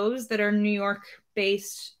shows that are New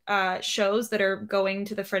York-based shows that are going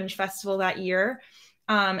to the Fringe Festival that year.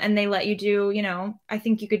 And they let you do, I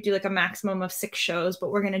think you could do like a maximum of 6 shows, but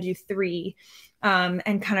we're going to do 3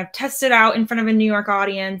 and kind of test it out in front of a New York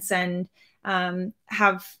audience, and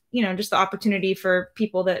have, just the opportunity for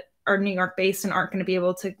people that are New York based and aren't going to be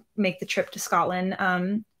able to make the trip to Scotland.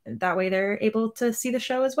 That way they're able to see the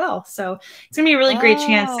show as well. So it's gonna be a really great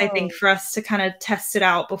chance, I think, for us to kind of test it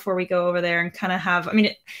out before we go over there and kind of have,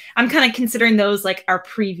 I'm kind of considering those like our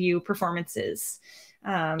preview performances.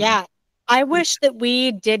 Yeah. I wish that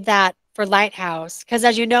we did that for Lighthouse, because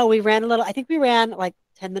as you know, we ran like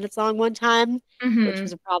 10 minutes long one time, which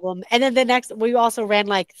was a problem. And then we also ran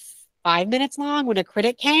like 5 minutes long when a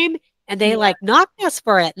critic came, and they like knocked us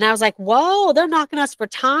for it. And I was like, whoa, they're knocking us for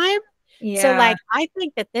time. Yeah. So like, I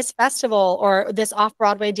think that this festival or this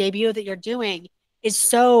off-Broadway debut that you're doing is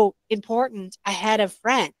so important ahead of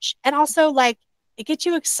French. And also like, it gets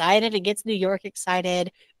you excited and gets New York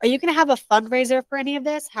excited. Are you going to have a fundraiser for any of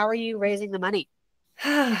this? How are you raising the money?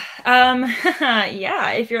 Yeah,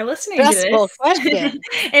 if you're listening to this,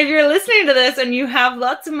 if you're listening to this and you have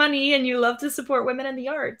lots of money and you love to support women in the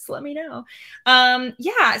arts, let me know.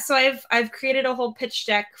 Yeah, so I've created a whole pitch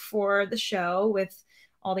deck for the show with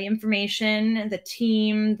all the information, the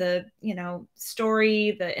team, the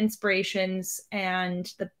story, the inspirations,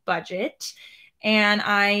 and the budget. And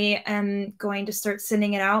I am going to start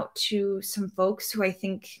sending it out to some folks who I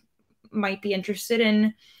think might be interested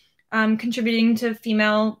in contributing to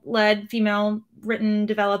female-led, female-written,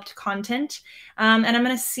 developed content. And I'm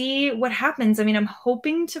going to see what happens. I'm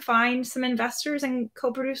hoping to find some investors and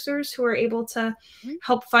co-producers who are able to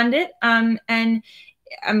help fund it. And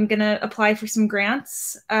I'm going to apply for some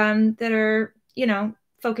grants that are,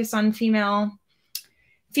 focused on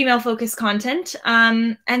female-focused content.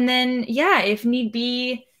 And then, if need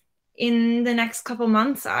be, in the next couple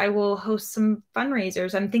months, I will host some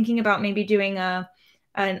fundraisers. I'm thinking about maybe doing an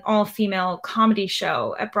all-female comedy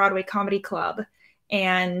show at Broadway Comedy Club,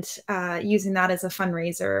 and using that as a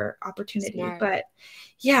fundraiser opportunity. Smart. But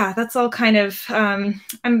yeah, that's all kind of I'm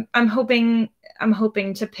hoping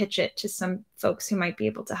to pitch it to some folks who might be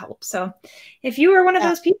able to help. So if you are one of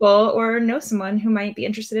those people or know someone who might be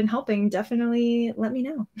interested in helping, definitely let me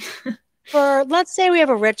know. Let's say we have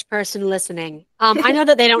a rich person listening. I know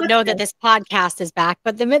that they don't know that this podcast is back,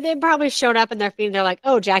 but they probably showed up in their feed and they're like,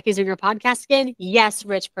 oh, Jacki's doing your podcast again? Yes,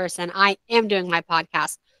 rich person. I am doing my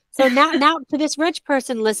podcast. So now to this rich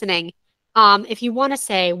person listening, if you want to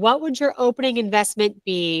say, what would your opening investment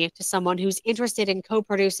be to someone who's interested in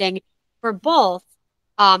co-producing for both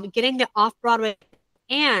getting the off-Broadway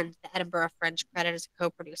and the Edinburgh Fringe credit as a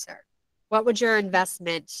co-producer? What would your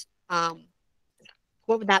investment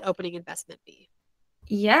what would that opening investment be?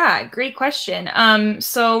 Yeah, great question.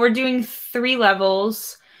 So we're doing 3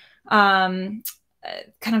 levels, kind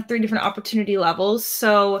of 3 different opportunity levels.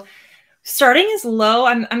 So starting is low.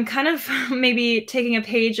 I'm kind of maybe taking a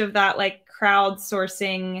page of that like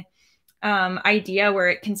crowdsourcing idea where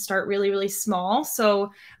it can start really, really small.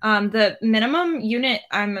 So the minimum unit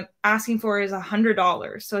I'm asking for is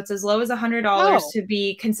 $100. So it's as low as $100 to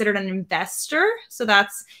be considered an investor. So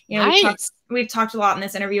that's, nice. We've talked a lot in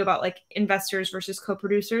this interview about like investors versus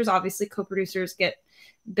co-producers. Obviously co-producers get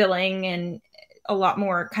billing and a lot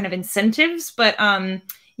more kind of incentives. But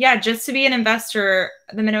yeah, just to be an investor,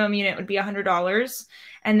 the minimum unit would be $100.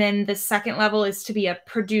 And then the second level is to be a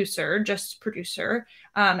producer, just producer.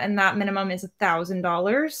 And that minimum is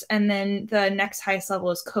 $1,000. And then the next highest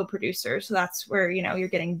level is co-producer. So that's where, you're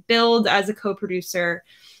getting billed as a co-producer.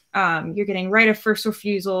 You're getting right of first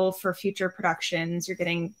refusal for future productions. You're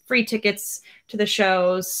getting free tickets to the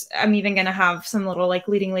shows. I'm even going to have some little like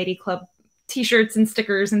Leading Lady Club t-shirts and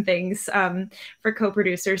stickers and things for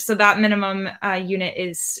co-producers. So that minimum unit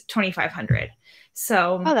is $2,500.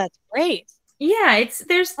 So that's great. Yeah,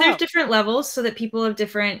 there's different levels so that people of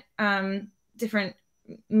different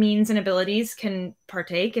means and abilities can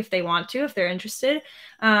partake if they want to, if they're interested.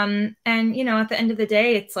 And at the end of the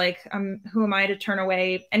day, it's like, who am I to turn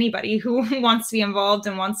away anybody who wants to be involved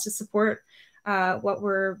and wants to support what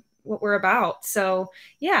we're about? So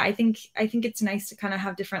yeah, I think it's nice to kind of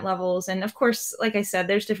have different levels. And of course, like I said,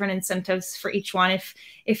 there's different incentives for each one.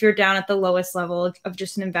 If you're down at the lowest level of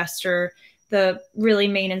just an investor, the really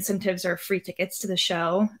main incentives are free tickets to the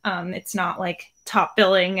show. It's not like top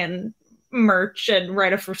billing and merch and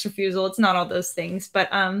right of first refusal. It's not all those things. But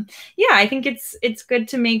yeah, I think it's good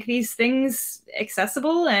to make these things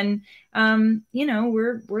accessible. And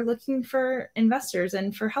we're looking for investors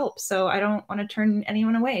and for help. So I don't want to turn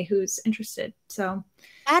anyone away who's interested. So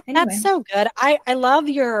anyway. That's so good. I love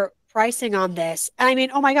your pricing on this. I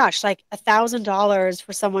mean, oh my gosh, like $1,000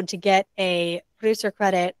 for someone to get a producer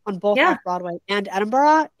credit on both Off-Broadway and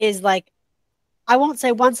Edinburgh is like, I won't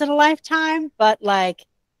say once in a lifetime, but like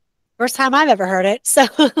first time I've ever heard it. So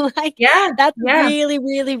like, that's a really,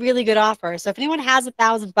 really, really good offer. So if anyone has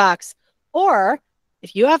 $1,000, or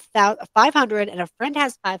if you have 500 and a friend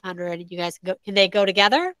has 500, you guys can they go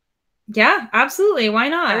together? Yeah, absolutely. Why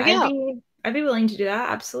not? There we go. I'd be willing to do that.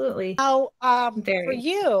 Absolutely. Now, for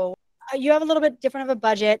you, you have a little bit different of a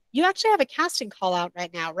budget. You actually have a casting call out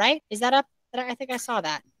right now, right? Is that up? I think I saw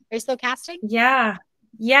that. Are you still casting? Yeah,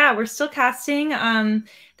 we're still casting.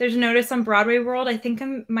 There's a notice on Broadway World. I think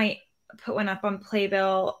I might put one up on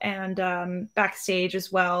Playbill and Backstage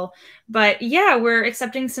as well. But yeah, we're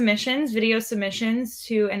accepting submissions, video submissions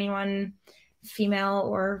to anyone female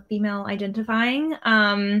or female identifying.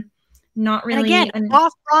 Not really. And again,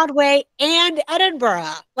 Off-Broadway and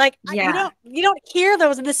Edinburgh. Like, you don't hear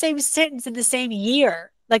those in the same sentence in the same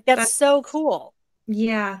year. Like, that's so cool.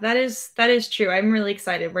 Yeah, that is true. I'm really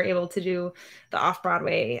excited we're able to do the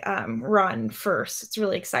Off-Broadway run first. It's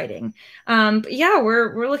really exciting. But yeah,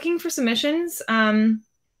 we're looking for submissions. And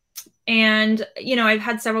I've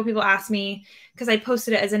had several people ask me, because I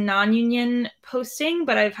posted it as a non-union posting,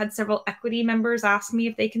 but I've had several equity members ask me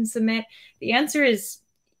if they can submit. The answer is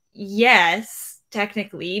yes,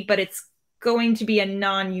 technically, but it's going to be a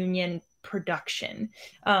non-union production.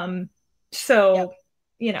 So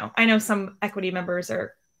I know some equity members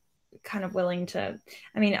are kind of willing to,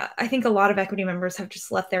 I think a lot of equity members have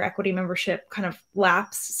just let their equity membership kind of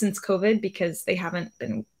lapse since COVID because they haven't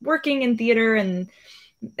been working in theater and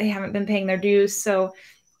they haven't been paying their dues. So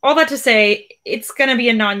all that to say, it's going to be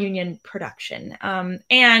a non-union production.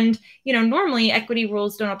 And normally equity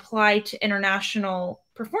rules don't apply to international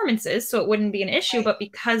performances, so it wouldn't be an issue. But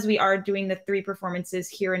because we are doing the 3 performances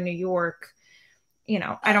here in New York,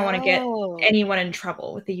 I don't want to get anyone in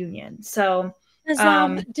trouble with the union. So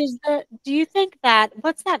do you think that,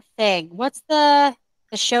 what's that thing? What's the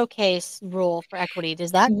showcase rule for equity?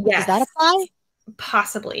 Does that apply?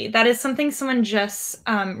 Possibly. That is something someone just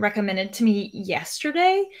recommended to me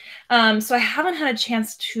yesterday. So I haven't had a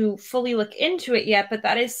chance to fully look into it yet, but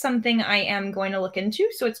that is something I am going to look into.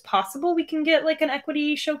 So it's possible we can get like an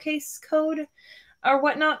equity showcase code or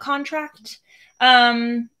whatnot contract.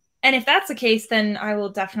 And if that's the case, then I will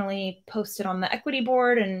definitely post it on the equity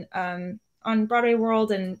board and on Broadway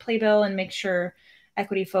World and Playbill and make sure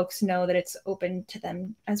equity folks know that it's open to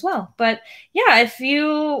them as well. But yeah, if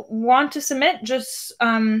you want to submit, just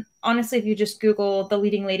honestly, if you just Google the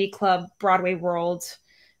Leading Lady Club Broadway World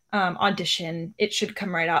audition, it should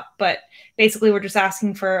come right up. But basically, we're just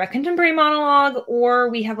asking for a contemporary monologue, or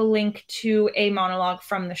we have a link to a monologue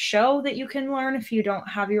from the show that you can learn if you don't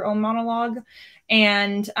have your own monologue.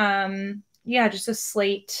 And just a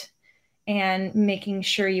slate and making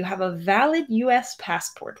sure you have a valid U.S.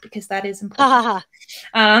 passport, because that is important.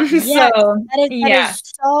 Yes, that is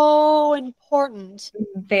so important.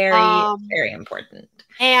 Very, very important.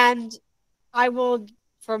 And I will,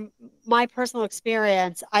 from my personal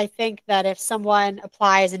experience, I think that if someone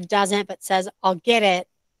applies and doesn't, but says, I'll get it,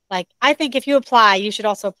 like, I think if you apply, you should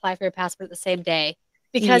also apply for your passport the same day,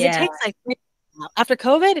 because it takes after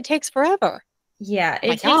COVID, it takes forever. Yeah,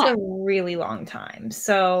 it takes a really long time.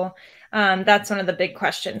 So That's one of the big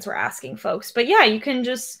questions we're asking folks. But yeah, you can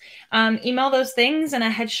just email those things and a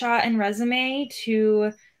headshot and resume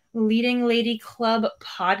to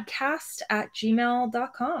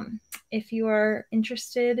leadingladyclubpodcast@gmail.com. If you are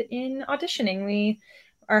interested in auditioning, we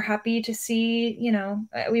are happy to see,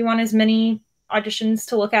 we want as many auditions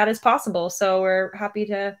to look at as possible. So we're happy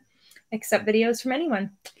to accept videos from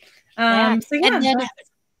anyone. And then,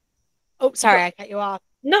 sorry, I cut you off.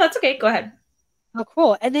 No, that's okay. Go ahead. Oh,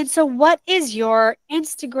 cool. And then, so what is your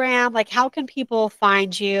Instagram? Like, how can people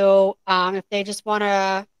find you if they just want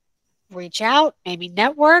to reach out, maybe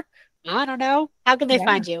network? I don't know. How can they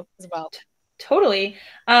find you as well? Totally.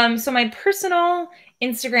 So my personal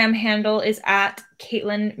Instagram handle is at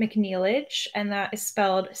Caitlin McNeilage, and that is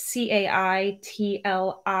spelled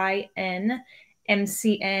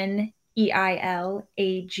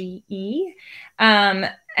CAITLINMCNEILAGE.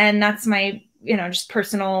 And that's my, just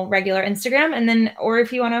personal regular Instagram. And then, or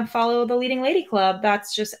if you want to follow the Leading Lady Club,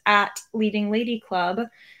 that's just at Leading Lady Club.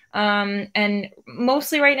 And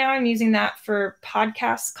mostly right now I'm using that for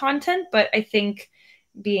podcast content, but I think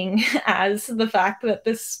being as the fact that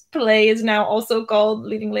this play is now also called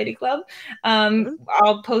Leading Lady Club,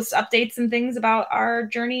 I'll post updates and things about our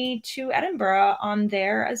journey to Edinburgh on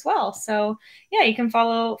there as well. So yeah, you can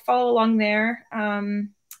follow along there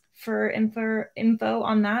for info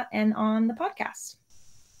on that and on the podcast.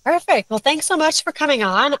 Perfect. Well, thanks so much for coming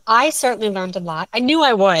on. I certainly learned a lot. I knew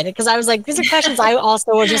I would, because I was like, these are questions I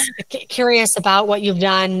also was just curious about what you've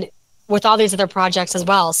done with all these other projects as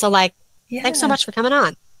well. So thanks so much for coming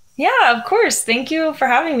on. Yeah, of course. Thank you for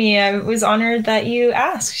having me. I was honored that you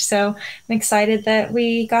asked. So I'm excited that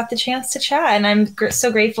we got the chance to chat. And I'm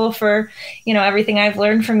so grateful for, everything I've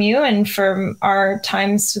learned from you and from our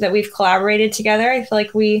times that we've collaborated together. I feel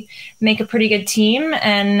like we make a pretty good team.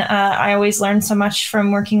 And I always learn so much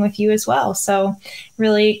from working with you as well. So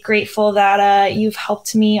really grateful that you've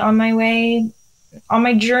helped me on my way, on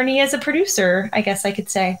my journey as a producer, I guess I could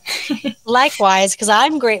say. Likewise, because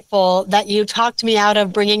I'm grateful that you talked me out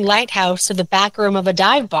of bringing Lighthouse to the back room of a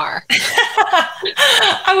dive bar.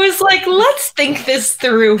 I was like, let's think this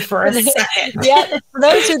through for a second. Yeah, for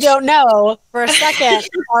those who don't know, for a second,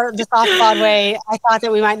 just off Broadway, I thought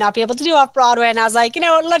that we might not be able to do off Broadway. And I was like,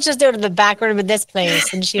 let's just do it in the back room of this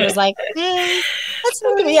place. And she was like, let's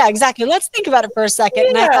think of it. Yeah, exactly. Let's think about it for a second.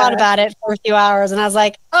 And I thought about it for a few hours and I was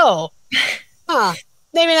like,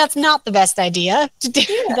 maybe that's not the best idea to do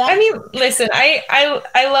that. I mean, listen,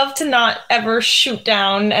 I love to not ever shoot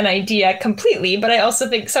down an idea completely, but I also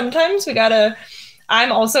think sometimes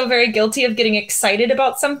I'm also very guilty of getting excited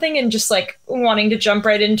about something and just wanting to jump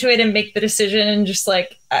right into it and make the decision, and just I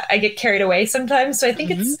get carried away sometimes. So I think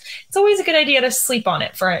it's always a good idea to sleep on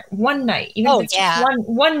it for one night, even if it's just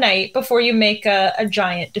one night before you make a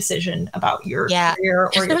giant decision about your career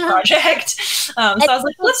or your project. So I was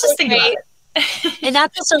like, let's just think about it. And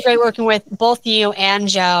that's what's so great working with both you and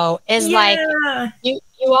Joe is you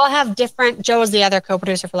all have different. Joe is the other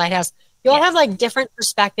co-producer for Lighthouse. You all have different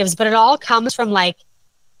perspectives, but it all comes from a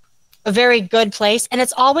very good place, and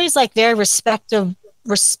it's always very respectable.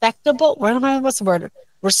 What's the word?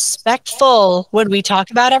 Respectful when we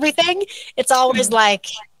talk about everything. It's always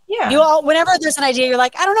you all. Whenever there's an idea, you're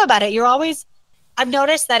like, I don't know about it. You're always. I've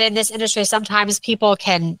noticed that in this industry, sometimes people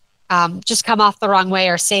can just come off the wrong way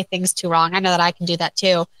or say things too wrong. I know that I can do that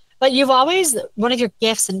too. But you've always, one of your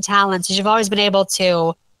gifts and talents is you've always been able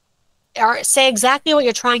to say exactly what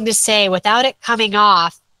you're trying to say without it coming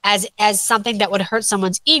off as something that would hurt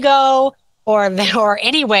someone's ego or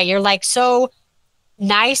anyway. You're so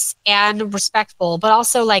nice and respectful, but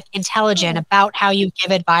also intelligent about how you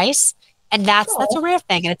give advice. And that's a rare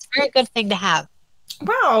thing. And it's a very good thing to have.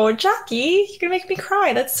 Wow, Jacki, you're gonna make me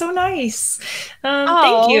cry. That's so nice.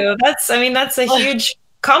 Thank you. That's a huge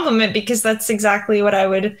compliment, because that's exactly what I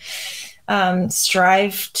would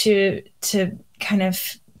strive to kind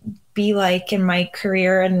of be like in my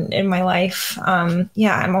career and in my life. I don't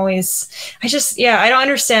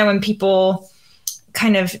understand when people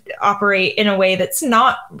kind of operate in a way that's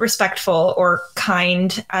not respectful or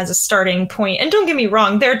kind as a starting point. And don't get me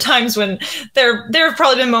wrong, there are times when there have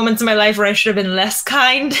probably been moments in my life where I should have been less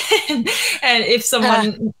kind and if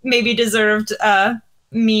someone maybe deserved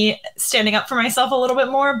me standing up for myself a little bit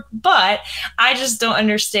more. But I just don't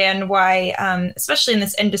understand why, especially in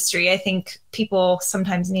this industry, I think people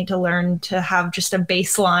sometimes need to learn to have just a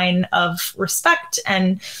baseline of respect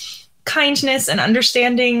and kindness and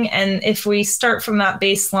understanding. And if we start from that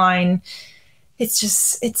baseline,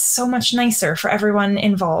 it's so much nicer for everyone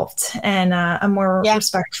involved and a more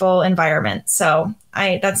respectful environment. So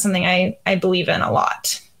that's something I believe in a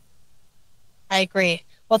lot. I agree.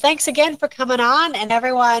 Well, thanks again for coming on, and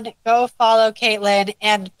everyone go follow Caitlin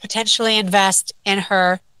and potentially invest in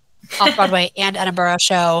her Off-Broadway and Edinburgh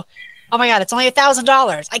show. Oh my God, it's only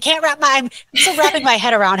 $1,000. I can't I'm still wrapping my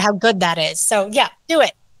head around how good that is. So yeah, do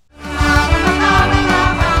it.